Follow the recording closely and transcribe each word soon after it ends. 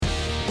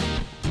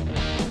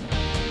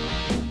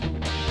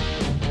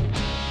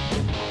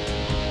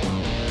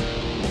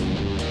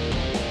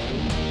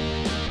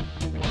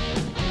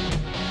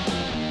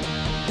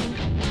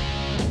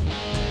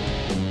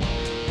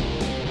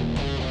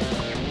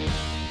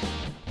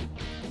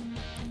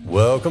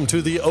Welcome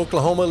to the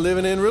Oklahoma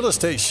Living in Real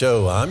Estate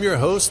Show. I'm your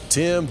host,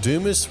 Tim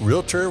Dumas,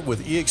 Realtor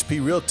with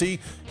eXp Realty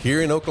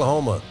here in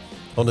Oklahoma.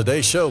 On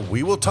today's show,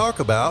 we will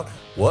talk about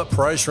what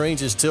price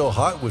range is still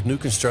hot with new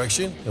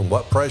construction and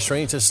what price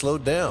range has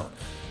slowed down.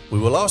 We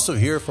will also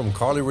hear from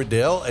Karleigh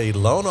Riddell, a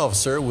loan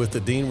officer with the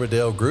Dean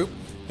Riddell Group,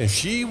 and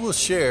she will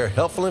share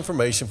helpful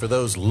information for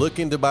those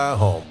looking to buy a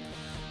home.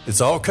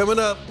 It's all coming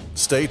up.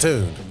 Stay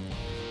tuned.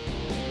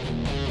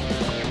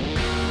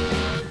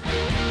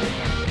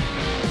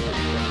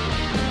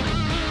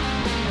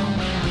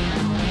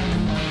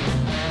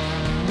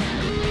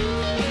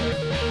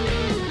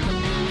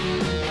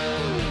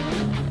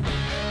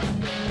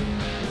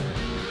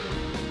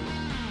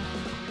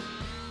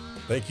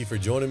 Thank you for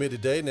joining me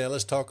today. Now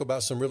let's talk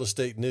about some real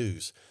estate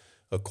news.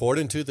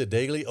 According to the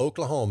Daily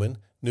Oklahoman,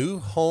 new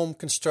home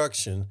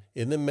construction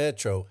in the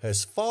metro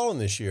has fallen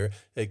this year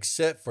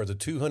except for the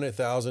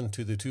 $200,000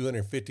 to the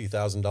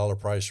 $250,000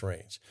 price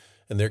range.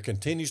 And there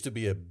continues to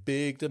be a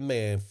big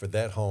demand for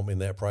that home in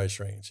that price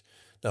range.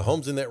 Now,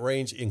 homes in that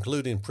range,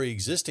 including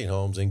pre-existing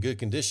homes in good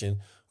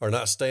condition, are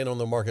not staying on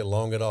the market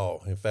long at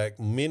all. In fact,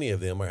 many of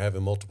them are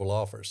having multiple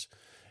offers.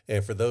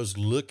 And for those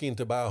looking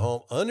to buy a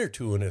home under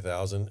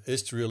 $200,000,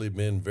 it's really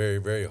been very,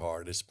 very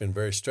hard. It's been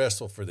very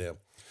stressful for them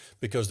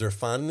because they're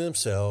finding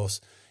themselves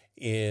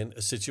in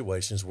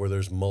situations where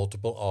there's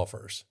multiple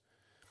offers.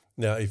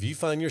 Now, if you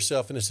find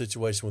yourself in a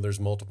situation where there's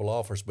multiple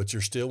offers, but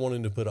you're still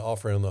wanting to put an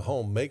offer on the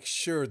home, make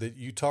sure that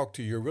you talk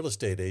to your real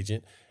estate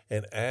agent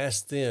and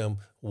ask them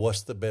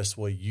what's the best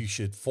way you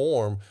should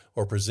form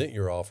or present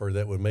your offer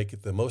that would make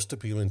it the most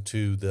appealing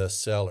to the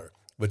seller.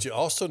 But you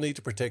also need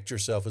to protect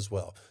yourself as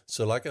well.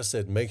 So like I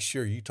said, make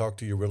sure you talk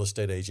to your real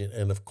estate agent.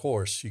 And of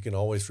course, you can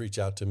always reach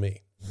out to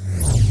me.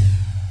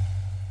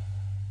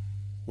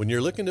 When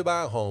you're looking to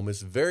buy a home,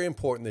 it's very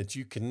important that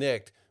you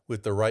connect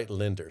with the right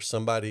lender,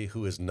 somebody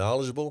who is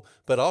knowledgeable,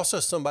 but also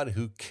somebody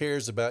who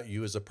cares about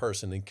you as a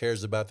person and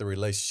cares about the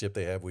relationship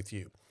they have with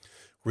you.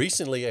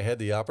 Recently, I had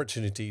the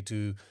opportunity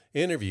to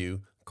interview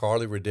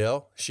Karleigh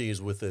Riddell. She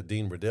is with the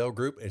Dean Riddell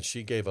Group, and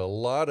she gave a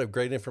lot of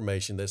great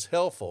information that's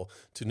helpful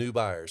to new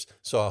buyers.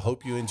 So I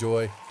hope you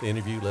enjoy the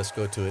interview. Let's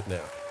go to it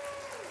now.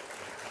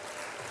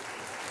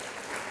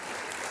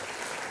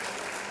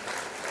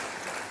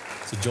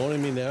 So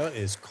joining me now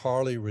is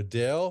Karleigh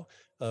Riddell.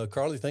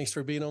 Karleigh, thanks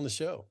for being on the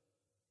show.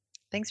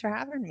 Thanks for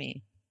having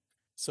me.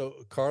 So,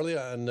 Karleigh,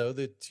 I know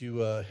that you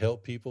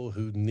help people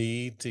who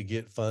need to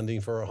get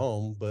funding for a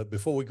home. But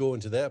before we go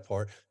into that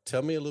part,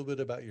 tell me a little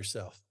bit about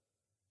yourself.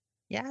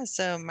 Yeah,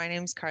 so my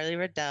name's Karleigh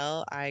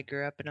Riddell. I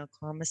grew up in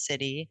Oklahoma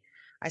City.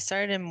 I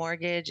started in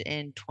mortgage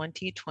in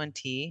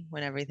 2020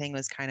 when everything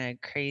was kind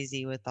of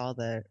crazy with all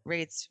the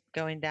rates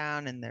going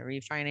down and the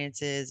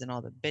refinances and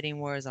all the bidding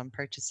wars on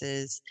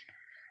purchases,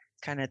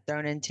 kind of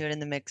thrown into it in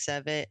the mix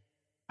of it.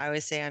 I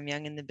always say I'm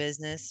young in the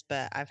business,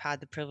 but I've had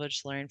the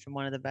privilege to learn from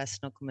one of the best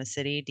in Oklahoma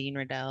City, Dean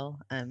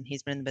Riddell.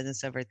 He's been in the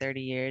business over 30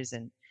 years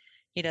and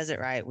he does it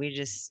right.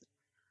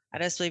 At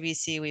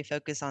SWBC, we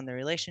focus on the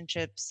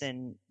relationships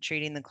and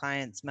treating the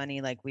client's money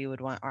like we would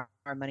want our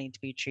money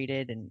to be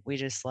treated. And we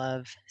just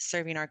love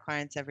serving our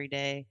clients every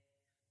day.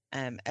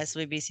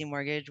 SWBC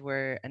Mortgage,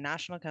 we're a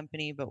national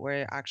company, but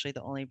we're actually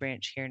the only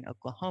branch here in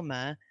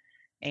Oklahoma.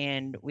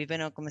 And we've been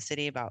in Oklahoma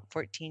City about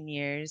 14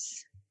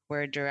 years.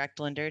 We're a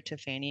direct lender to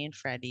Fannie and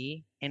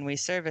Freddie, and we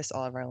service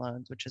all of our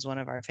loans, which is one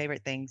of our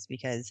favorite things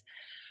because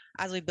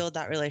as we build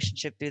that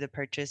relationship through the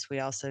purchase, we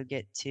also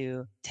get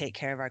to take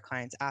care of our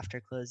clients after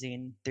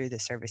closing through the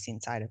servicing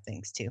side of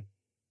things too.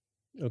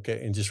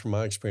 Okay. And just from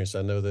my experience,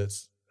 I know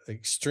that's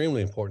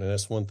extremely important. And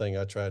that's one thing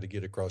I try to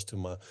get across to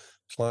my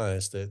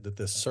clients, that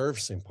the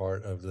servicing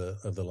part of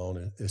the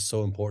loan is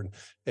so important.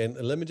 And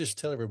let me just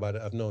tell everybody,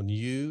 I've known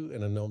you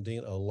and I've known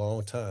Dean a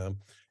long time.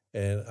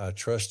 And I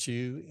trust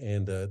you,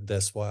 and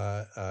that's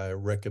why I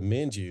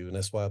recommend you, and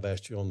that's why I've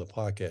asked you on the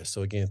podcast.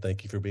 So again,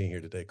 thank you for being here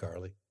today,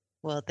 Karleigh.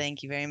 Well,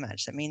 thank you very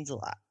much. That means a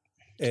lot.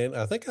 And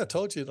I think I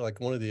told you,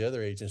 like one of the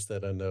other agents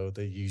that I know,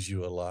 they use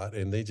you a lot,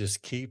 and they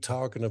just keep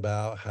talking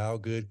about how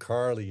good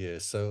Karleigh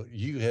is. So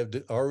you have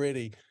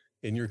already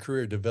in your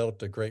career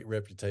developed a great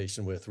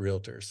reputation with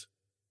realtors.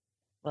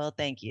 Well,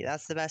 thank you.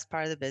 That's the best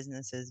part of the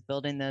business is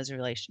building those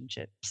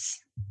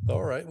relationships.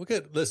 All right. Well,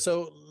 good.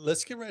 So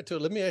let's get right to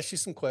it. Let me ask you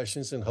some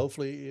questions, and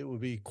hopefully it will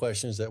be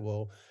questions that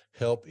will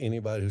help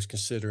anybody who's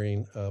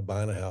considering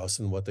buying a house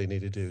and what they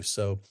need to do.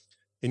 So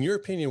in your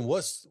opinion,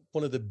 what's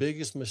one of the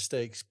biggest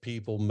mistakes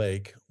people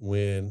make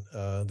when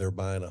they're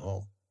buying a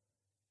home?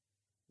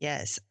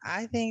 Yes,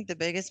 I think the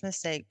biggest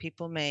mistake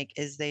people make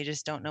is they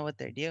just don't know what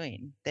they're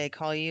doing. They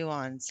call you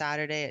on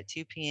Saturday at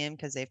 2 p.m.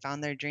 because they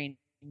found their dream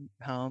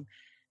home,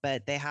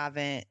 but they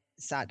haven't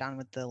sat down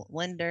with the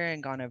lender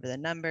and gone over the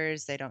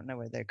numbers. They don't know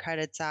where their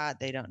credit's at.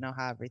 They don't know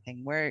how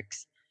everything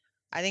works.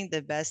 I think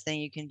the best thing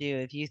you can do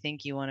if you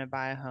think you want to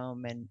buy a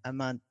home in a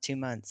month, 2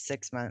 months,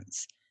 6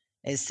 months,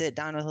 is sit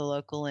down with a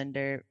local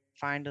lender,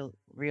 find a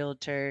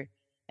realtor,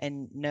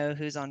 and know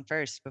who's on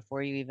first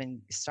before you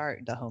even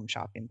start the home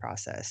shopping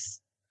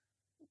process.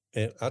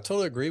 And I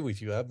totally agree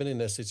with you. I've been in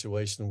that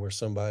situation where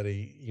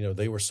somebody,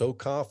 they were so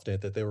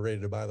confident that they were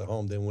ready to buy the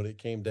home. Then when it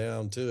came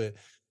down to it,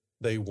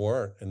 they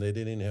weren't, and they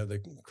didn't even have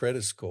the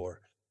credit score.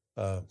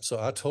 So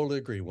I totally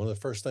agree. One of the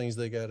first things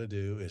they got to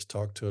do is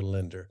talk to a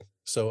lender.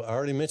 So I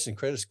already mentioned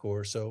credit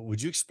score. So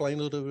would you explain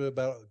a little bit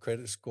about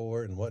credit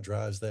score and what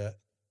drives that?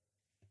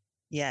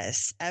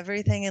 Yes,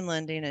 everything in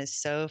lending is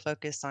so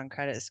focused on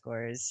credit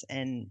scores,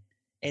 and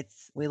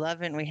we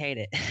love it and we hate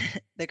it.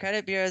 The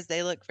credit bureaus,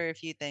 they look for a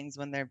few things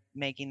when they're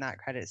making that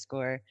credit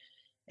score.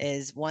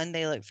 Is one,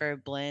 they look for a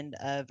blend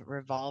of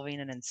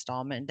revolving and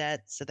installment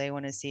debts. So they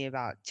want to see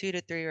about 2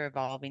 to 3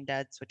 revolving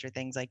debts, which are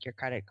things like your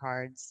credit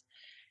cards,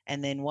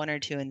 and then 1 or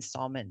 2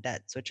 installment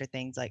debts, which are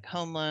things like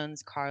home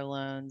loans, car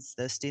loans,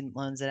 those student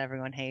loans that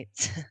everyone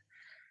hates.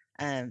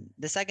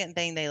 The second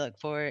thing they look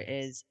for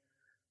is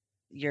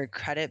your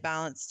credit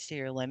balance to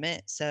your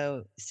limit.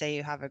 So, say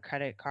you have a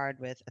credit card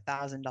with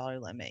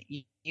 $1,000 limit,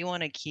 you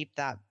want to keep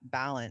that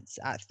balance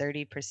at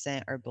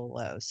 30% or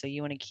below. So,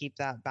 you want to keep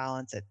that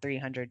balance at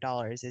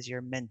 $300 as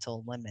your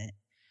mental limit.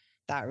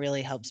 That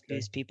really helps Okay.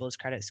 boost people's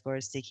credit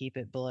scores to keep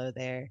it below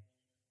there.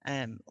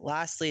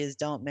 Lastly, is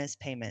don't miss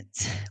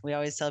payments. We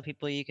always tell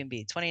people you can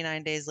be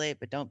 29 days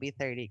late, but don't be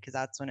 30 because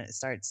that's when it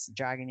starts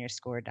dragging your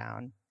score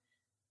down.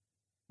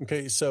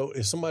 Okay. So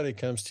if somebody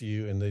comes to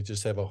you and they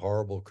just have a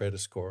horrible credit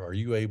score, are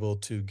you able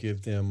to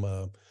give them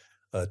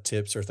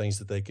tips or things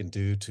that they can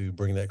do to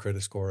bring that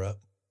credit score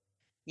up?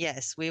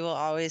 Yes, we will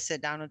always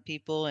sit down with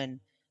people and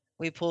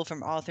we pull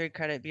from all 3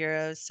 credit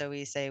bureaus. So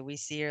we say, we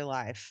see your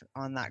life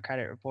on that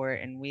credit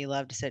report. And we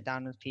love to sit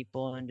down with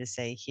people and just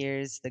say,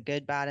 here's the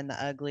good, bad, and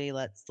the ugly.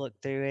 Let's look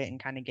through it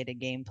and kind of get a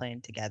game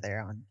plan together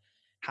on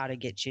how to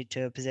get you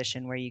to a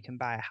position where you can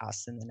buy a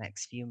house in the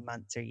next few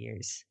months or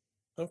years.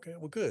 Okay.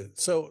 Well, good.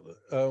 So,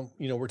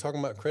 we're talking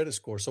about credit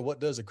score. So what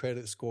does a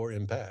credit score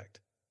impact?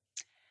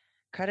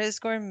 Credit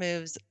score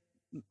moves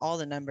all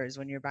the numbers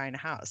when you're buying a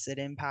house. It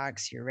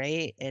impacts your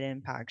rate, it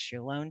impacts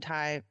your loan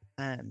type,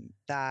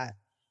 that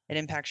it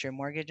impacts your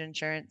mortgage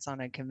insurance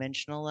on a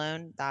conventional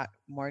loan. That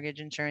mortgage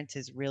insurance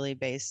is really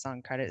based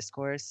on credit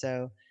scores.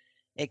 So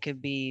it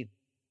could be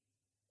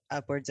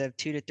upwards of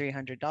 $200 to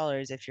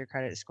 $300 if your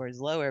credit score is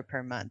lower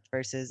per month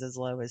versus as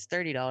low as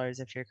 $30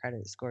 if your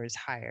credit score is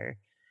higher.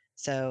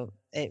 So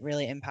it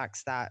really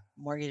impacts that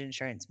mortgage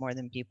insurance more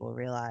than people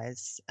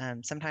realize.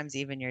 Sometimes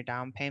even your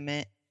down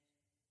payment,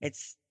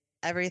 it's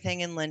everything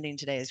in lending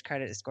today is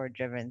credit score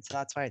driven. So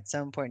that's why it's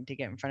so important to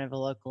get in front of a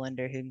local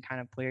lender who can kind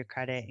of pull your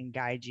credit and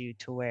guide you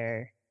to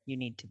where you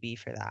need to be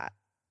for that.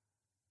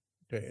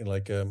 Okay. And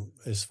like,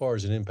 as far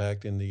as an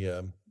impact in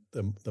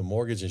the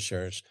mortgage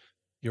insurance,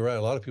 you're right.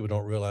 A lot of people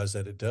don't realize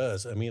that it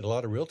does. I mean, a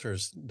lot of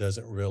realtors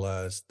doesn't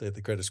realize that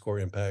the credit score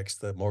impacts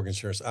the mortgage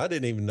insurance. I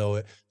didn't even know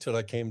it till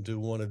I came to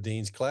one of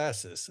Dean's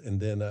classes, and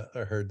then I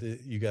heard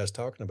you guys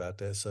talking about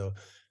that. So,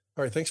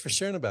 all right, thanks for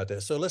sharing about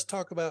that. So let's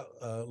talk about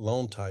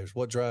loan types.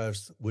 What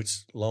drives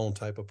which loan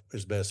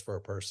is best for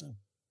a person?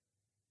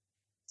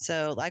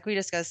 So, like we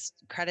discussed,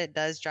 credit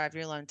does drive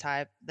your loan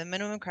type. The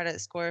minimum credit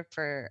score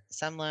for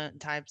some loan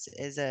types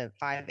is a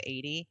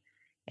 580.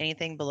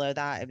 Anything below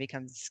that, it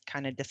becomes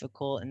kind of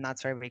difficult. And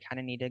that's where we kind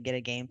of need to get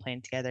a game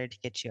plan together to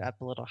get you up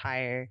a little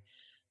higher.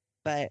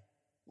 But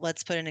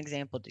let's put an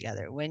example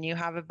together. When you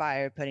have a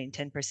buyer putting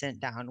 10%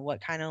 down, what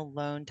kind of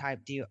loan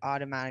type do you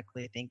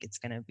automatically think it's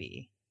going to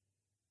be?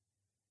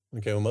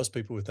 Okay, well, most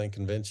people would think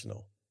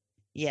conventional.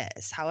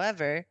 Yes.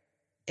 However,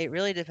 it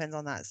really depends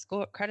on that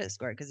credit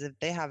score. Because if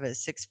they have a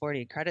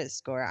 640 credit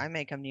score, I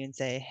may come to you and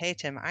say, "Hey,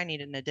 Tim, I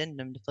need an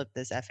addendum to flip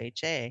this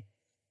FHA."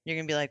 You're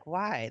going to be like,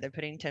 "Why? They're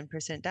putting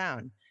 10%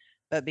 down."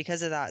 But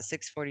because of that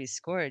 640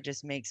 score, it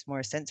just makes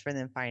more sense for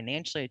them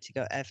financially to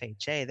go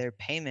FHA. Their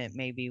payment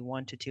may be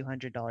 $100 to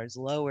 $200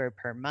 lower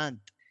per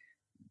month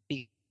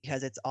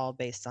because it's all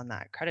based on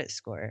that credit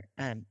score.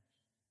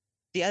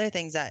 The other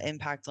things that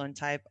impact loan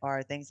type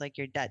are things like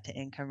your debt to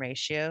income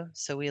ratio.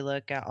 So we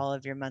look at all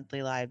of your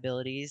monthly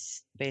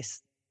liabilities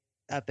based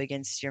up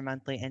against your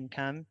monthly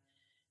income.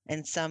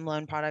 And some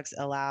loan products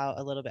allow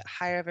a little bit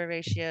higher of a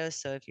ratio.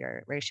 So if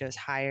your ratio is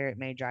higher, it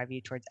may drive you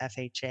towards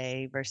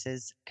FHA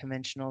versus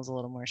conventional is a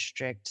little more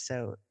strict.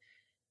 So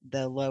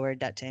the lower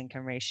debt to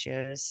income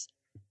ratios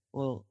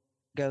will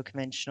go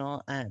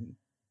conventional.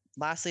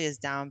 Lastly is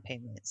down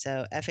payment.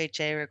 So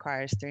FHA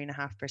requires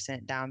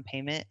 3.5% down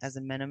payment as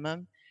a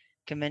minimum.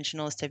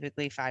 Conventional is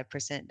typically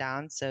 5%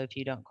 down. So if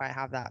you don't quite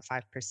have that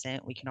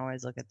 5%, we can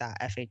always look at that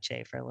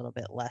FHA for a little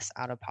bit less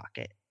out of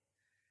pocket.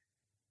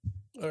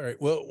 All right.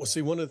 Well,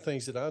 see, one of the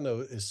things that I know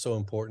is so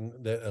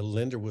important that a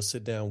lender will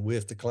sit down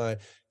with the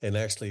client and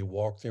actually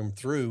walk them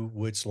through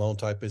which loan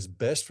type is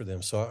best for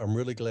them. So I'm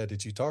really glad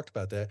that you talked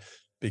about that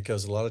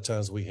because a lot of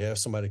times we have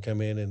somebody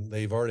come in and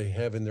they've already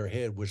have in their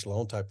head which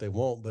loan type they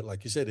want, but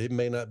like you said, it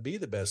may not be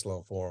the best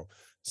loan for them.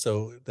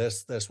 So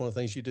that's one of the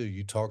things you do.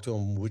 You talk to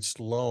them which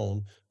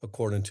loan,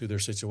 according to their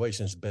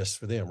situation, is best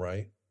for them,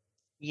 right?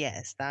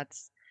 Yes,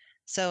 that's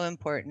so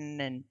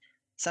important. And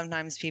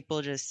sometimes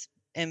people just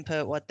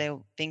input what they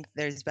think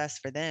there's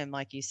best for them.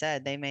 Like you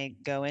said, they may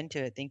go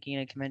into it thinking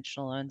a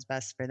conventional loan's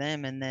best for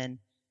them. And then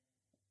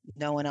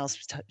no one else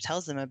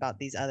tells them about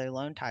these other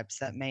loan types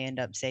that may end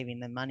up saving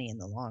them money in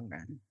the long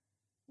run.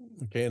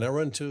 Okay, and I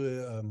run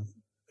to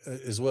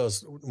as well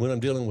as when I'm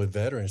dealing with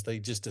veterans, they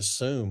just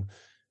assume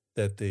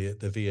that the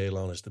VA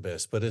loan is the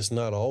best, but it's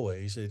not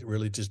always. It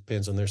really just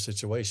depends on their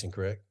situation,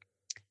 correct?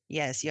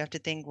 Yes, you have to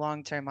think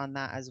long term on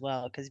that as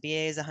well, because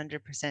VA is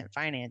 100%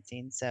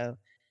 financing. So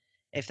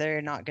if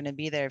they're not going to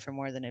be there for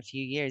more than a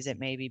few years, it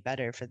may be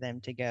better for them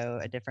to go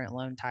a different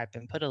loan type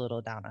and put a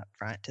little down up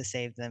front to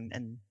save them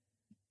and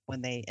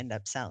when they end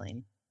up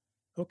selling.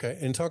 Okay,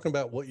 and talking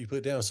about what you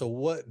put down, so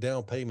what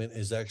down payment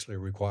is actually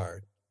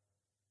required?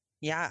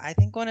 Yeah, I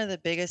think one of the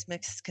biggest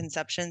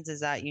misconceptions is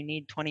that you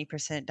need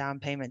 20% down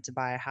payment to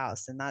buy a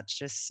house, and that's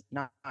just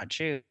not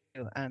true.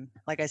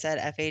 Like I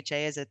said,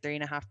 FHA is a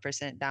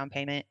 3.5% down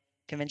payment,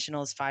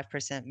 conventional is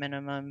 5%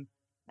 minimum,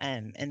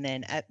 and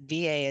then at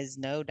VA is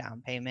no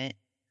down payment.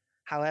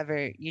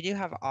 However, you do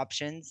have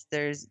options.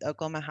 There's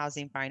Oklahoma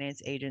Housing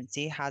Finance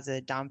Agency has a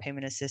down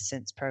payment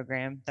assistance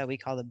program that we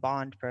call the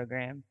bond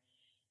program,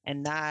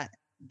 and that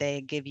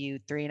they give you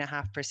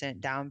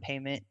 3.5% down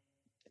payment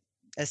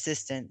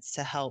assistance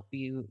to help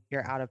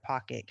your out of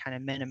pocket kind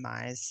of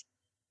minimize.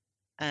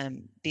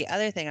 The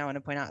other thing I want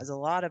to point out is a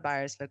lot of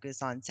buyers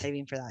focus on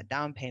saving for that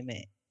down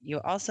payment. You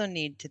also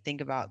need to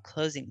think about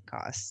closing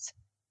costs.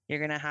 You're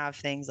going to have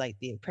things like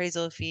the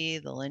appraisal fee,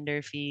 the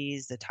lender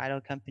fees, the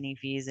title company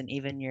fees, and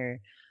even your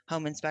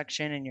home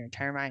inspection and your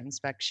termite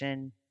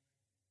inspection.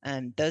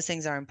 Those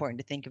things are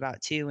important to think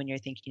about too when you're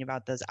thinking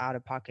about those out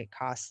of pocket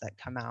costs that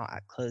come out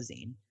at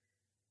closing.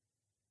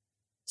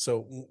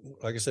 So,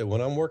 like I said, when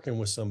I'm working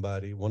with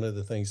somebody, one of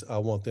the things I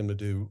want them to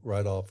do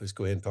right off is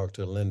go ahead and talk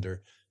to a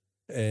lender.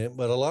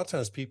 But a lot of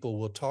times people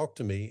will talk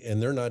to me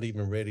and they're not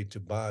even ready to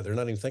buy. They're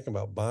not even thinking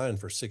about buying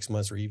for 6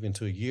 months or even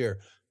to a year.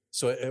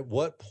 So at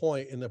what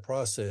point in the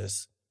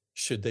process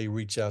should they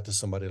reach out to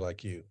somebody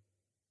like you?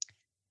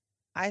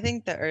 I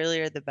think the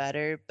earlier the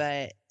better,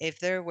 but if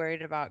they're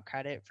worried about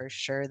credit, for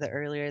sure, the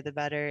earlier the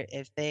better.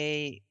 If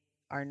they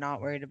are not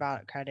worried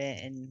about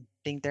credit and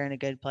think they're in a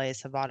good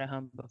place, have bought a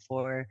home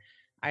before,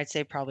 I'd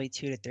say probably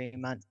 2 to 3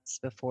 months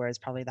before is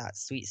probably that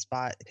sweet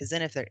spot. Because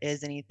then if there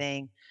is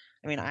anything,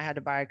 I mean, I had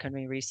a buyer come to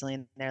me recently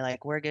and they're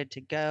like, we're good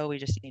to go. We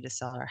just need to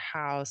sell our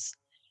house.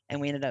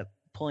 And we ended up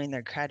pulling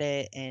their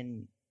credit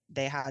and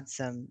they had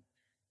some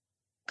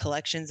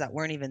collections that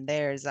weren't even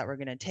theirs that were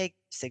going to take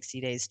 60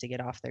 days to get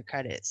off their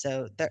credit.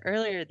 So the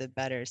earlier the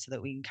better, so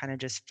that we can kind of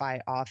just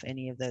fight off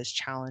any of those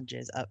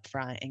challenges up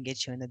front and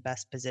get you in the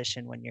best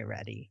position when you're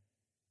ready.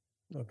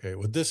 Okay,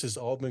 well, this has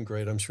all been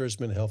great. I'm sure it's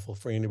been helpful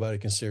for anybody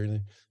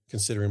considering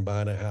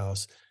buying a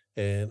house.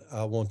 And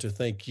I want to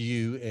thank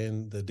you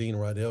and the Dean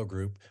Riddell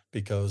Group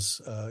because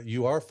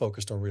you are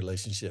focused on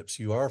relationships.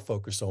 You are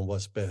focused on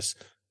what's best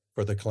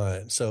for the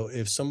client. So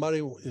if somebody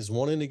is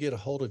wanting to get a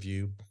hold of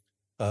you,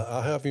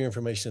 I'll have your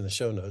information in the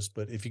show notes.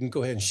 But if you can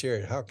go ahead and share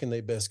it, how can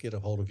they best get a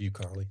hold of you,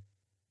 Karleigh?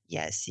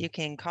 Yes, you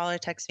can call or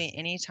text me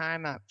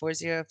anytime at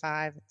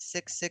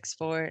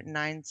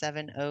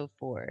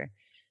 405-664-9704.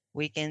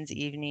 Weekends,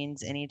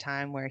 evenings,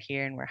 anytime, we're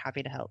here and we're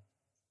happy to help.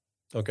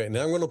 Okay,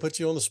 now I'm going to put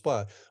you on the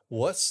spot.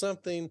 What's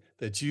something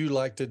that you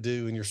like to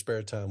do in your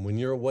spare time when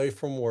you're away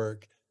from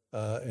work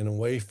and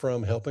away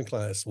from helping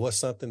clients? What's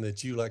something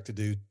that you like to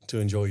do to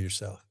enjoy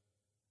yourself?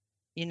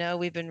 You know,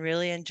 we've been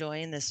really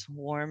enjoying this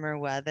warmer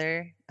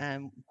weather.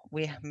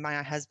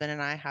 My husband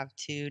and I have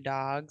 2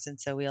 dogs, and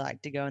so we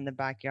like to go in the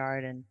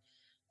backyard and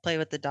play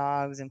with the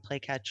dogs and play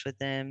catch with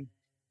them.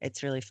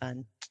 It's really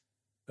fun.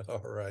 All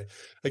right.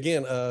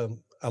 Again,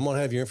 I'm going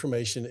to have your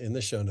information in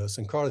the show notes.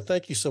 And Karleigh,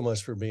 thank you so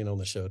much for being on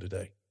the show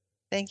today.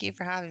 Thank you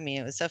for having me.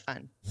 It was so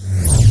fun.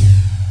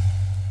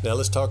 Now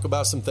let's talk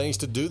about some things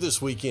to do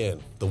this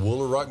weekend. The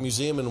Wooler Rock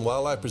Museum and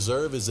Wildlife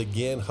Preserve is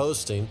again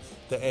hosting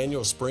the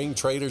annual Spring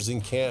Traders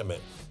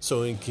Encampment.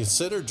 So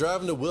consider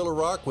driving to Wooler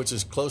Rock, which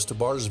is close to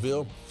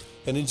Bartersville,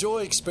 and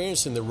enjoy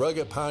experiencing the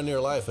rugged pioneer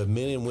life of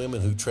men and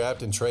women who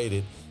trapped and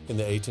traded in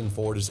the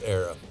 1840s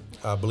era.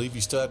 I believe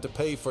you still have to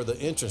pay for the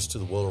entrance to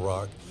the Wooler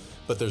Rock,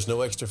 but there's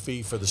no extra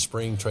fee for the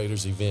Spring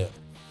Traders event.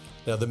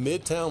 Now, the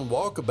Midtown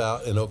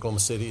Walkabout in Oklahoma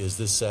City is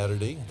this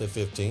Saturday, the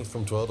 15th,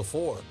 from 12 to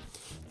 4.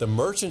 The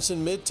merchants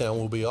in Midtown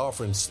will be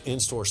offering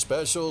in-store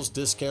specials,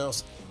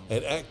 discounts,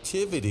 and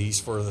activities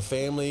for the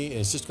family,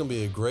 and it's just going to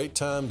be a great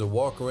time to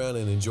walk around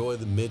and enjoy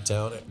the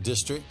Midtown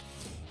district.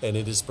 And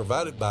it is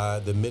provided by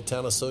the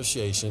Midtown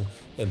Association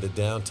and the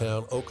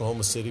Downtown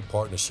Oklahoma City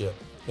Partnership.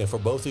 And for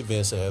both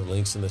events, I have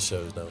links in the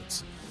show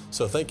notes.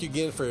 So thank you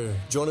again for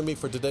joining me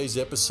for today's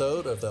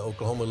episode of the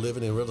Oklahoma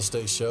Living and Real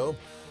Estate Show.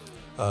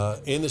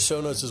 In the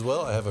show notes as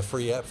well, I have a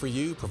free app for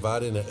you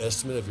providing an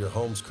estimate of your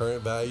home's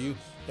current value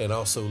and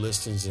also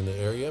listings in the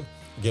area.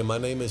 Again, my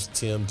name is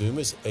Tim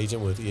Dumas,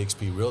 agent with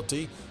eXp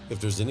Realty. If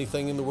there's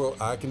anything in the world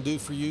I can do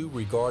for you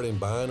regarding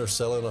buying or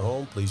selling a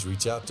home, please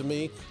reach out to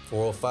me,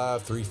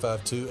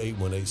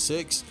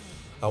 405-352-8186.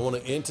 I want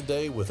to end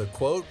today with a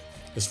quote.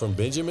 It's from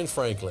Benjamin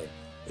Franklin.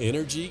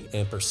 Energy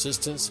and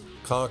persistence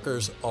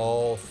conquers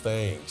all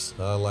things.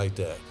 I like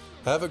that.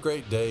 Have a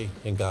great day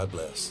and God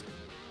bless.